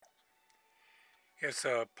It's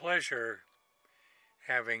a pleasure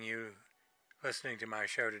having you listening to my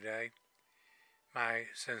show today. My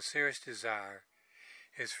sincerest desire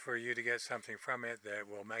is for you to get something from it that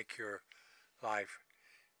will make your life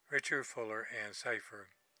richer, fuller, and safer.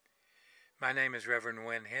 My name is Reverend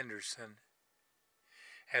Wynn Henderson.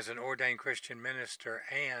 As an ordained Christian minister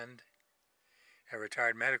and a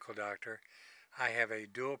retired medical doctor, I have a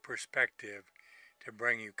dual perspective to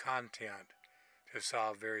bring you content to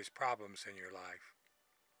solve various problems in your life.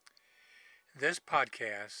 This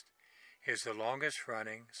podcast is the longest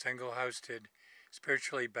running, single-hosted,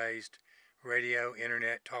 spiritually based radio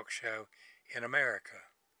internet talk show in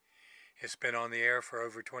America. It's been on the air for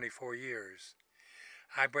over 24 years.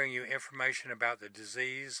 I bring you information about the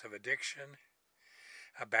disease of addiction,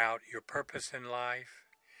 about your purpose in life,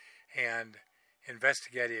 and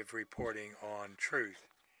investigative reporting on truth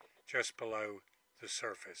just below the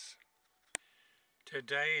surface.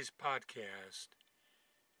 Today's podcast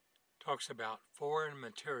talks about foreign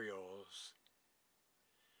materials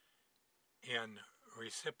in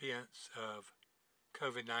recipients of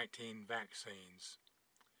COVID-19 vaccines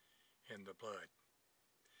in the blood.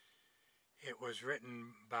 It was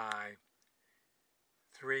written by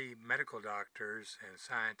 3 medical doctors and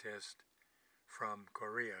scientists from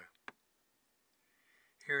Korea.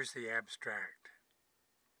 Here's the abstract.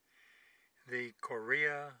 The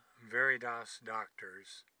Korea Veritas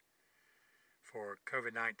doctors for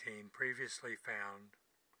COVID-19 previously found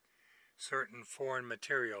certain foreign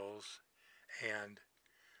materials and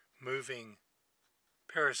moving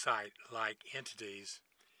parasite-like entities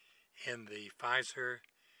in the Pfizer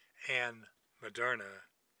and Moderna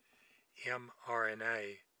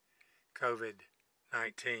mRNA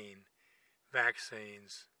COVID-19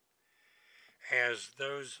 vaccines as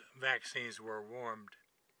those vaccines were warmed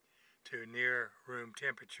to near room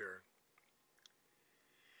temperature.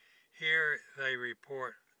 Here they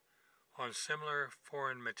report on similar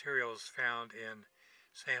foreign materials found in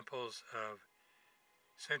samples of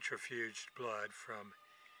centrifuged blood from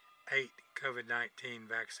 8 COVID-19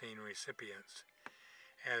 vaccine recipients,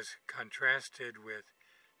 as contrasted with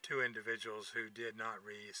 2 individuals who did not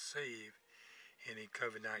receive any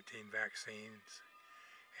COVID-19 vaccines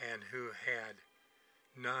and who had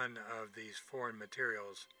none of these foreign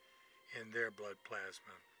materials in their blood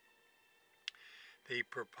plasma. The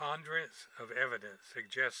preponderance of evidence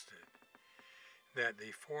suggested that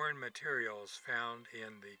the foreign materials found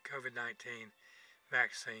in the COVID-19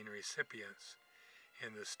 vaccine recipients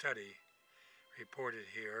in the study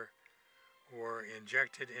reported here were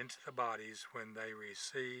injected into the bodies when they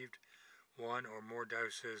received 1 or more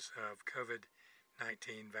doses of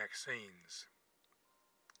COVID-19 vaccines.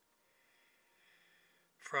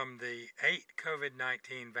 From the 8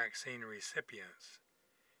 COVID-19 vaccine recipients,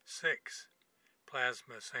 6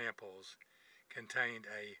 plasma samples contained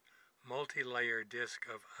a multi-layer disk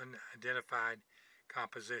of unidentified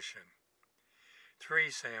composition.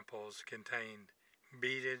 3 samples contained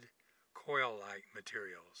beaded, coil-like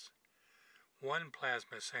materials. 1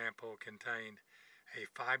 plasma sample contained a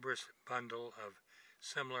fibrous bundle of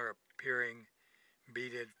similar appearing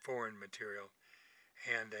beaded foreign material,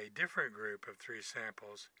 and a different group of 3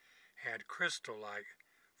 samples had crystal-like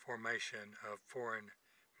formation of foreign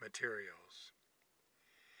materials.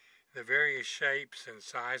 The various shapes and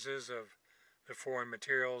sizes of the foreign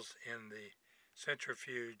materials in the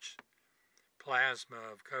centrifuge plasma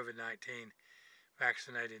of COVID-19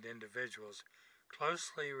 vaccinated individuals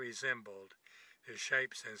closely resembled the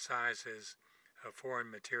shapes and sizes of foreign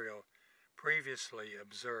material previously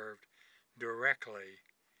observed directly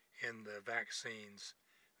in the vaccines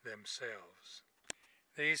themselves.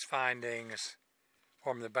 These findings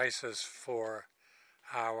form the basis for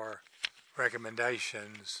our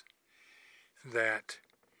recommendations that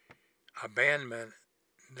abandonment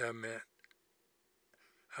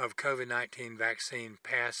of COVID-19 vaccine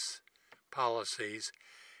pass policies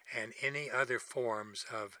and any other forms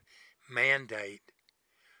of mandate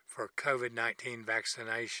for COVID-19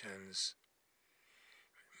 vaccinations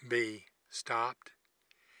be stopped,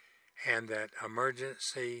 and that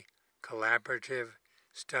emergency collaborative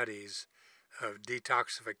studies of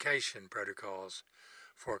detoxification protocols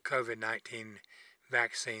for COVID-19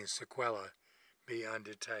 vaccine sequelae be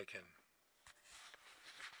undertaken.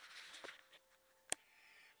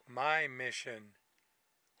 My mission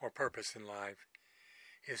or purpose in life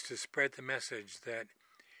is to spread the message that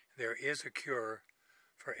there is a cure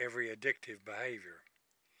for every addictive behavior.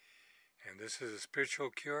 And this is a spiritual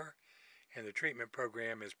cure, and the treatment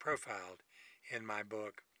program is profiled in my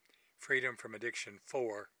book, Freedom from Addiction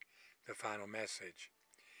 4, The Final Message.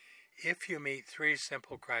 If you meet 3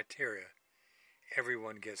 simple criteria,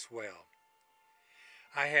 everyone gets well.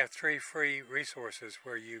 I have 3 free resources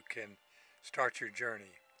where you can start your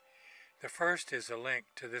journey. The first is a link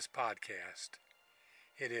to this podcast.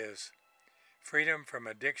 It is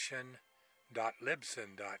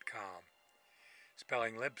freedomfromaddiction.libsyn.com,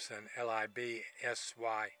 spelling Libsyn, Libsyn.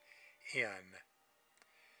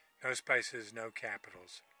 No spaces, no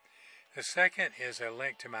capitals. The second is a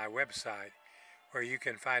link to my website where you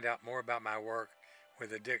can find out more about my work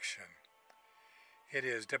with addiction. It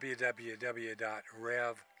is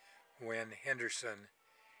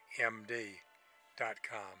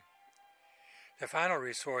www.revwinhendersonmd.com. The final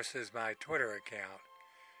resource is my Twitter account.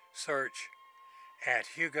 Search at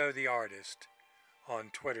Hugo the Artist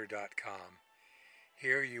on Twitter.com.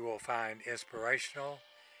 Here you will find inspirational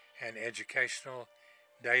and educational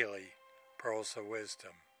daily pearls of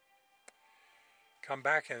wisdom. Come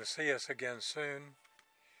back and see us again soon,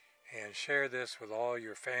 and share this with all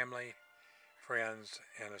your family, friends,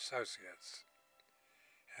 and associates.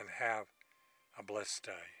 And have a blessed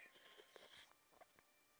day.